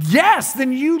like, yes,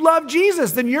 then you love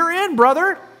Jesus. Then you're in,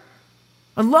 brother.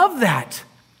 I love that.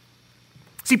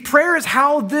 See, prayer is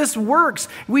how this works.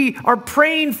 We are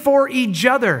praying for each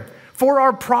other, for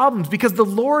our problems, because the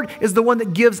Lord is the one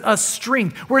that gives us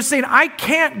strength. We're saying, I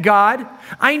can't, God.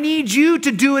 I need you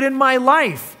to do it in my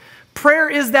life. Prayer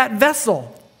is that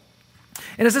vessel.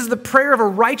 And it says the prayer of a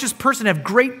righteous person have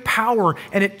great power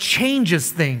and it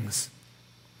changes things.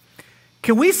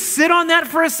 Can we sit on that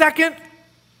for a second?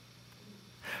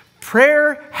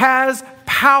 Prayer has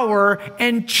power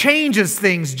and changes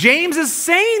things. James is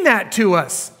saying that to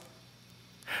us.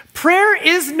 Prayer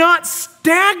is not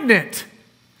stagnant.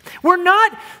 We're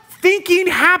not thinking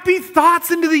happy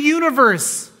thoughts into the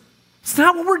universe. It's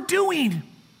not what we're doing.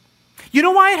 You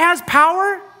know why it has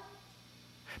power?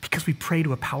 Because we pray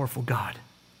to a powerful God.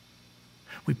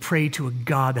 We pray to a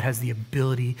God that has the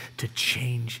ability to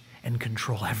change and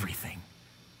control everything.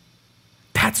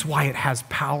 That's why it has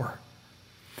power.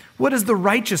 What is the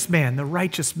righteous man? The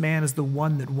righteous man is the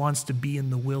one that wants to be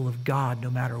in the will of God no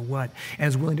matter what, and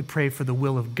is willing to pray for the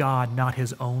will of God, not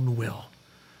his own will.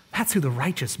 That's who the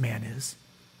righteous man is.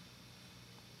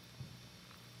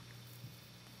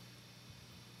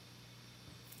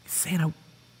 He's saying,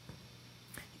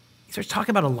 he starts talking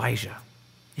about Elijah.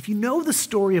 If you know the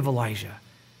story of Elijah,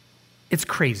 it's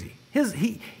crazy.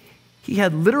 He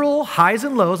had literal highs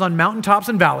and lows on mountaintops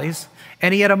and valleys,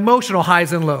 and he had emotional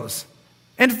highs and lows.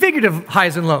 And figurative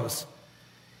highs and lows.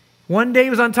 One day he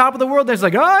was on top of the world, and he's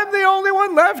like, I'm the only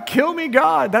one left, kill me,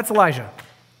 God. That's Elijah.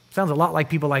 Sounds a lot like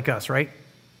people like us, right?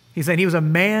 He's saying he was a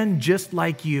man just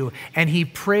like you, and he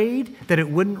prayed that it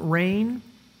wouldn't rain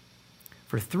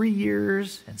for 3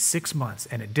 years and 6 months,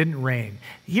 and it didn't rain.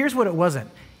 Here's what it wasn't.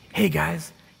 Hey,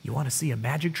 guys, you want to see a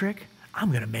magic trick?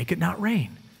 I'm going to make it not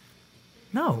rain.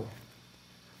 No.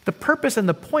 The purpose and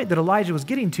the point that Elijah was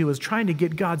getting to was trying to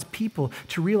get God's people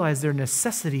to realize their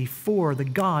necessity for the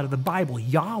God of the Bible,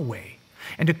 Yahweh,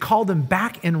 and to call them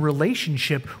back in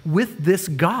relationship with this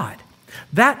God.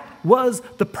 That was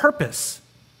the purpose.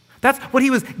 That's what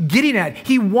he was getting at.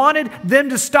 He wanted them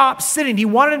to stop sinning. He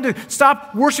wanted them to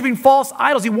stop worshiping false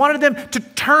idols. He wanted them to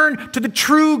turn to the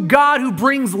true God who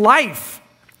brings life.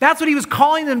 That's what he was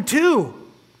calling them to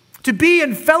be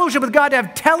in fellowship with God, to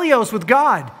have Teleios with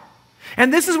God.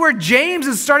 And this is where James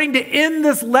is starting to end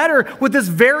this letter with this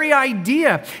very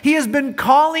idea. He has been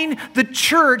calling the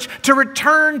church to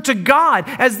return to God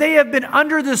as they have been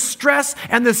under this stress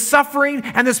and this suffering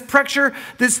and this pressure.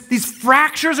 These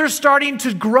fractures are starting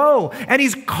to grow, and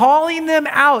he's calling them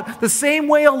out the same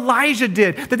way Elijah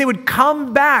did, that they would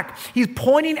come back. He's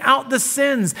pointing out the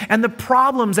sins and the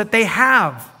problems that they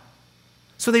have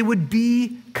so they would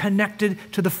be connected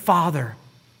to the Father,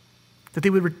 that they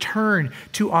would return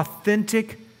to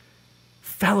authentic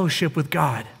fellowship with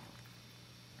God.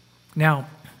 Now,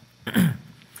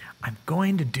 I'm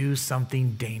going to do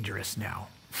something dangerous now.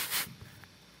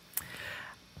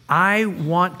 I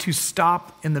want to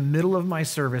stop in the middle of my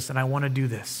service, and I want to do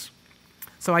this.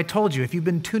 So I told you, if you've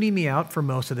been tuning me out for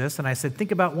most of this, and I said,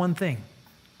 think about one thing.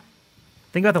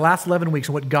 Think about the last 11 weeks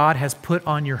and what God has put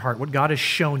on your heart, what God has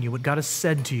shown you, what God has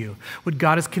said to you, what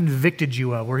God has convicted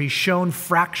you of, where he's shown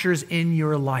fractures in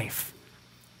your life.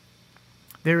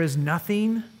 There is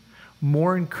nothing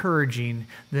more encouraging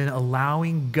than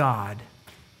allowing God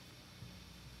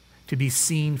to be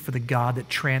seen for the God that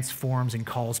transforms and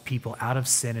calls people out of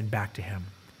sin and back to him.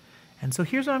 And so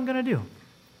here's what I'm going to do.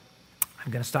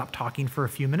 I'm going to stop talking for a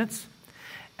few minutes,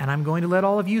 and I'm going to let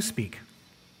all of you speak.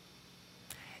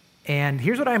 And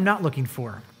here's what I'm not looking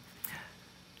for.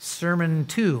 Sermon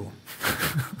 2.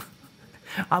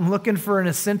 I'm looking for in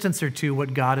a sentence or two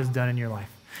what God has done in your life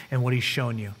and what he's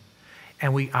shown you.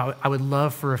 And I would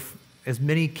love for as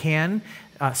many can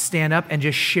stand up and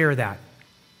just share that.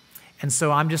 And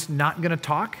so I'm just not going to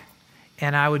talk,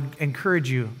 and I would encourage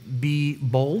you, be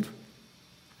bold,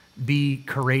 be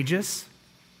courageous,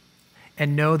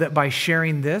 and know that by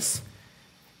sharing this,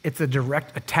 it's a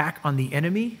direct attack on the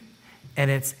enemy, and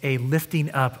it's a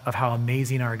lifting up of how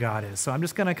amazing our God is. So I'm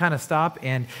just going to kind of stop,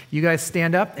 and you guys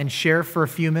stand up and share for a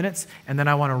few minutes, and then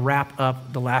I want to wrap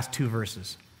up the last 2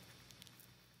 verses.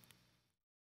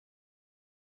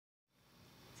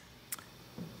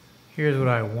 Here's what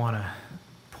I want to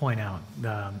point out.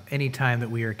 Anytime that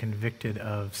we are convicted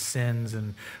of sins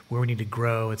and where we need to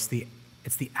grow, it's the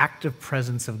active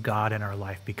presence of God in our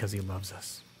life because he loves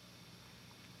us.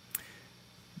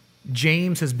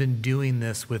 James has been doing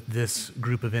this with this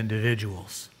group of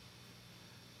individuals,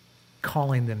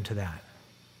 calling them to that.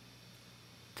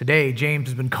 Today, James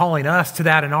has been calling us to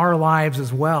that in our lives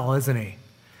as well, isn't he?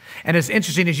 And it's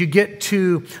interesting as you get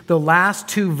to the last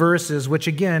 2 verses, which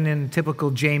again, in typical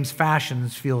James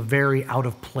fashions, feel very out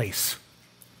of place.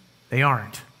 They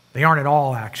aren't. They aren't at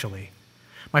all, actually.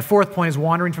 My 4th point is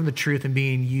wandering from the truth and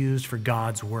being used for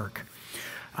God's work.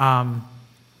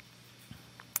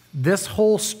 This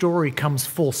whole story comes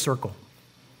full circle.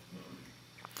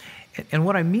 And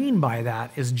what I mean by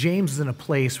that is James is in a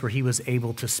place where he was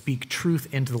able to speak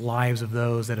truth into the lives of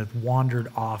those that have wandered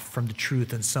off from the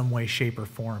truth in some way, shape, or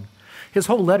form. His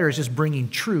whole letter is just bringing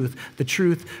truth, the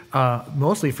truth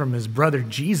mostly from his brother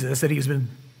Jesus that he's been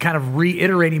kind of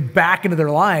reiterating back into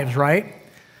their lives, right?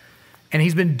 And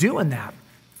he's been doing that.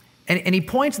 And he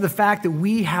points to the fact that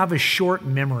we have a short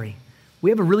memory. We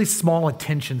have a really small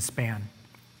attention span.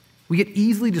 We get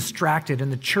easily distracted,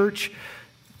 and the church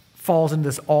falls into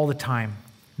this all the time.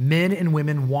 Men and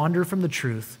women wander from the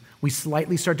truth. We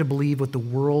slightly start to believe what the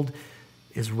world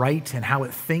is right and how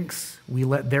it thinks. We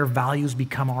let their values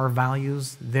become our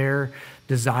values, their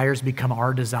desires become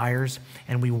our desires,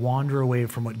 and we wander away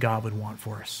from what God would want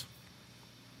for us.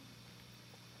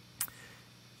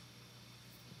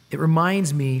 It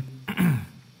reminds me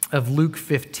of Luke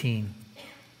 15.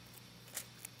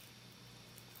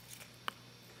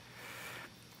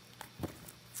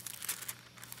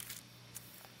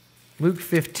 Luke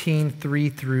 15, 3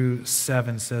 through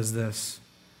 7 says this.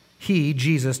 He,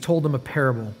 Jesus, told them a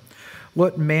parable.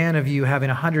 What man of you, having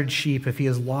 100 sheep, if he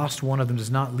has lost one of them, does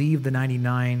not leave the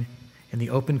 99 in the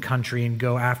open country and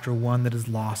go after one that is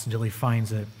lost until he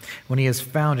finds it? When he has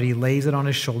found it, he lays it on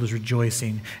his shoulders,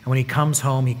 rejoicing. And when he comes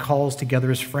home, he calls together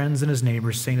his friends and his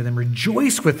neighbors, saying to them,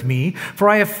 "Rejoice with me, for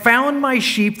I have found my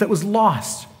sheep that was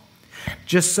lost."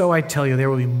 Just so I tell you, there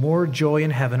will be more joy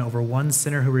in heaven over one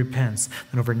sinner who repents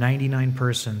than over 99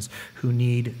 persons who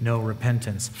need no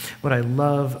repentance. What I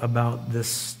love about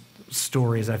this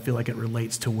story is I feel like it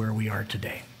relates to where we are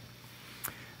today.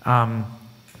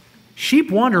 Sheep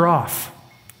wander off.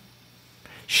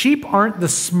 Sheep aren't the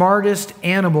smartest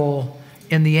animal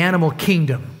in the animal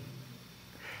kingdom.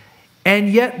 And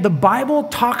yet the Bible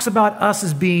talks about us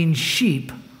as being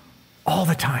sheep all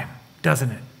the time,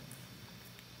 doesn't it?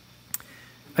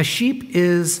 A sheep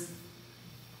is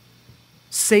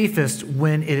safest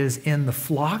when it is in the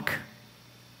flock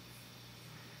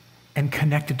and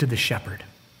connected to the shepherd.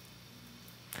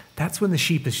 That's when the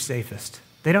sheep is safest.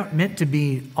 They don't meant to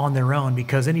be on their own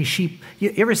because any sheep,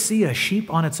 you ever see a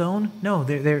sheep on its own? No,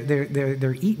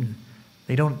 they're eaten.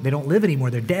 They don't live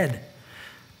anymore. They're dead.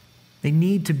 They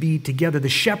need to be together. The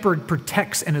shepherd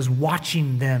protects and is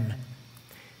watching them.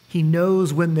 He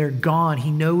knows when they're gone.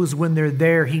 He knows when they're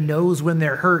there. He knows when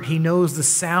they're hurt. He knows the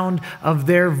sound of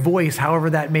their voice, however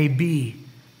that may be.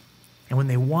 And when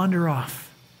they wander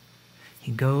off,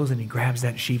 he goes and he grabs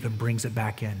that sheep and brings it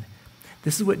back in.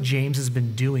 This is what James has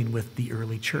been doing with the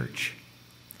early church.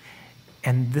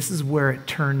 And this is where it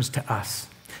turns to us.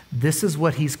 This is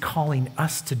what he's calling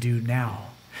us to do now.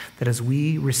 That as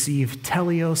we receive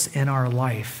Teleios in our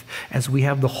life, as we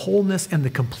have the wholeness and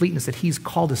the completeness that he's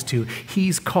called us to,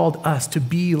 he's called us to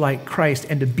be like Christ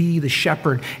and to be the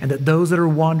shepherd, and that those that are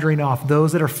wandering off,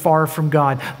 those that are far from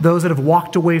God, those that have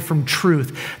walked away from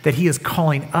truth, that he is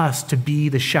calling us to be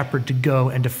the shepherd, to go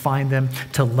and to find them,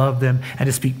 to love them, and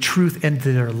to speak truth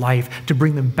into their life, to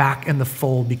bring them back in the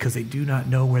fold because they do not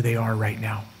know where they are right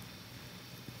now.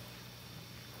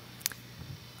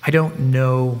 I don't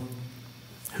know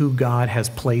who God has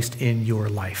placed in your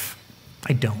life.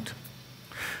 I don't.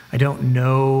 I don't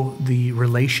know the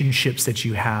relationships that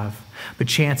you have, but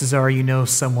chances are you know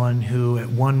someone who at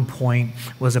one point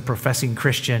was a professing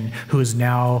Christian who is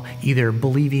now either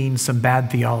believing some bad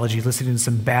theology, listening to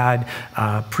some bad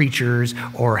preachers,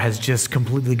 or has just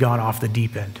completely gone off the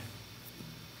deep end.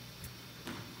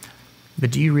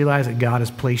 But do you realize that God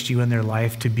has placed you in their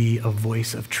life to be a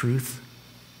voice of truth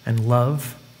and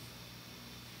love?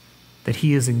 That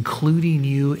he is including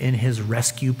you in his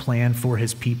rescue plan for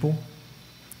his people,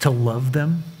 to love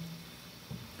them?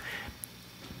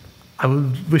 I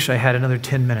wish I had another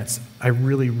 10 minutes. I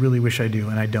really, really wish I do,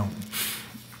 and I don't.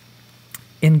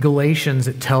 In Galatians,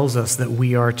 it tells us that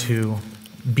we are to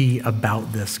be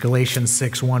about this. Galatians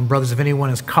 6:1, brothers, if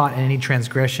anyone is caught in any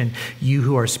transgression, you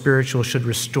who are spiritual should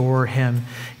restore him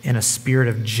in a spirit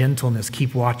of gentleness.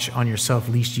 Keep watch on yourself,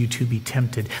 lest you too be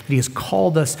tempted. That he has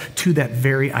called us to that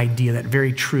very idea, that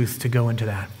very truth, to go into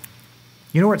that.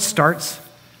 You know where it starts?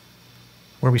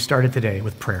 Where we started today,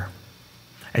 with prayer.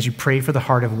 As you pray for the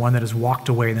heart of one that has walked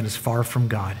away and that is far from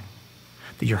God,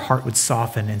 that your heart would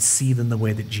soften and see them the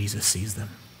way that Jesus sees them.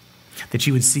 That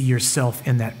you would see yourself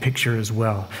in that picture as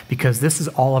well. Because this is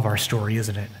all of our story,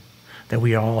 isn't it? That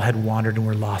we all had wandered and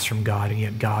were lost from God, and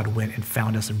yet God went and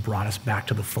found us and brought us back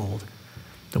to the fold.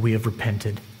 That we have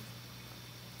repented.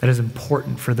 That is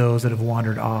important for those that have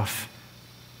wandered off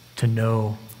to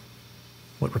know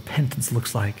what repentance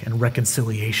looks like and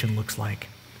reconciliation looks like.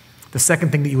 The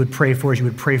second thing that you would pray for is you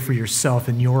would pray for yourself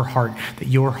in your heart, that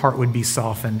your heart would be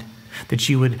softened, that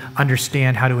you would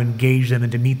understand how to engage them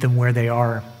and to meet them where they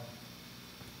are.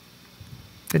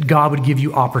 That God would give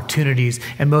you opportunities,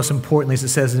 and most importantly, as it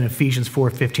says in Ephesians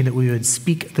 4:15, that we would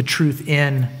speak the truth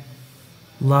in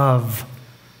love.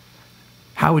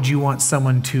 How would you want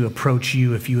someone to approach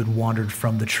you if you had wandered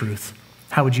from the truth?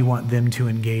 How would you want them to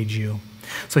engage you?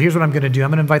 So here's what I'm going to do. I'm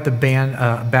going to invite the band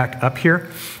back up here,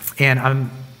 and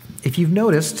if you've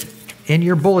noticed, in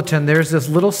your bulletin, there's this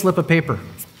little slip of paper.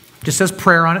 It just says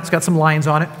prayer on it. It's got some lines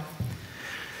on it.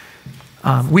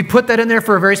 We put that in there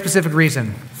for a very specific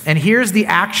reason. And here's the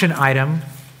action item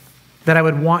that I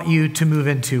would want you to move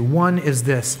into. One is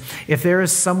this. If there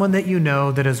is someone that you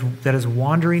know that is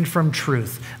wandering from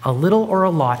truth, a little or a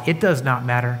lot, it does not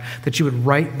matter, that you would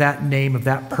write that name of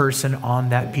that person on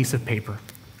that piece of paper.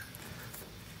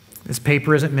 This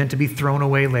paper isn't meant to be thrown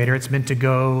away later. It's meant to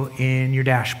go in your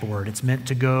dashboard. It's meant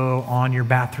to go on your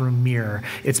bathroom mirror.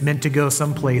 It's meant to go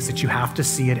someplace that you have to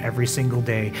see it every single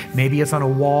day. Maybe it's on a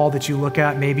wall that you look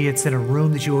at. Maybe it's in a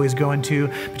room that you always go into.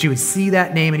 But you would see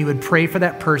that name and you would pray for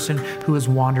that person who has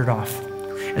wandered off.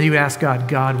 And you would ask God,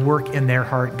 God, work in their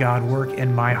heart. God, work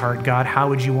in my heart. God, how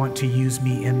would you want to use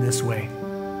me in this way?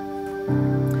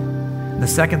 The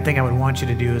second thing I would want you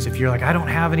to do is, if you're like, I don't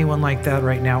have anyone like that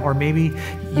right now, or maybe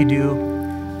you do,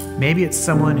 maybe it's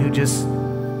someone who just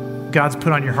God's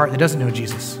put on your heart that doesn't know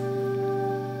Jesus.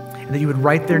 And that you would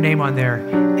write their name on there,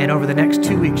 and over the next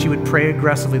 2 weeks, you would pray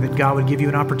aggressively that God would give you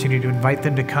an opportunity to invite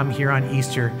them to come here on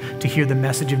Easter to hear the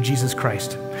message of Jesus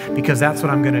Christ. Because that's what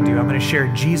I'm going to do. I'm going to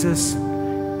share Jesus,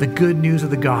 the good news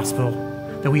of the gospel,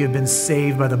 that we have been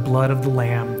saved by the blood of the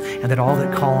Lamb, and that all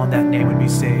that call on that name would be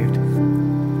saved.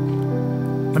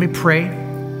 Let me pray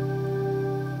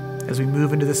as we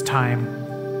move into this time.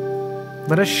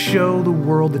 Let us show the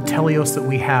world the Teleios that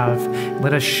we have.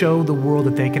 Let us show the world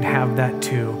that they can have that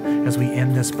too as we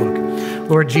end this book.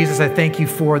 Lord Jesus, I thank you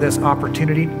for this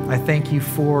opportunity. I thank you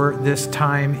for this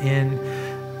time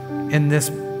in this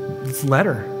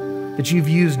letter, that you've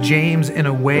used James in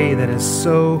a way that is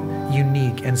so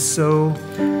unique and so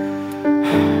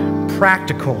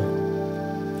practical.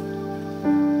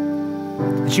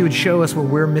 That you would show us where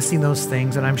we're missing those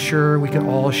things, and I'm sure we could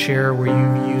all share where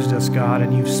you've used us, God,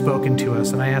 and you've spoken to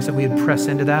us. And I ask that we would press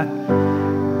into that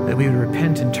we would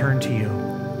repent and turn to you.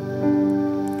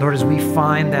 Lord, as we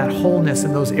find that wholeness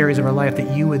in those areas of our life,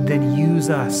 that you would then use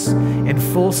us in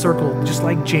full circle, just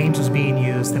like James was being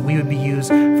used, that we would be used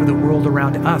for the world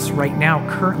around us right now,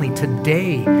 currently,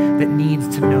 today, that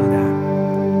needs to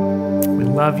know that. We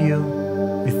love you.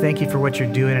 We thank you for what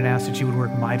you're doing and ask that you would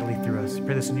work mightily through us. I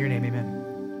pray this in your name, amen.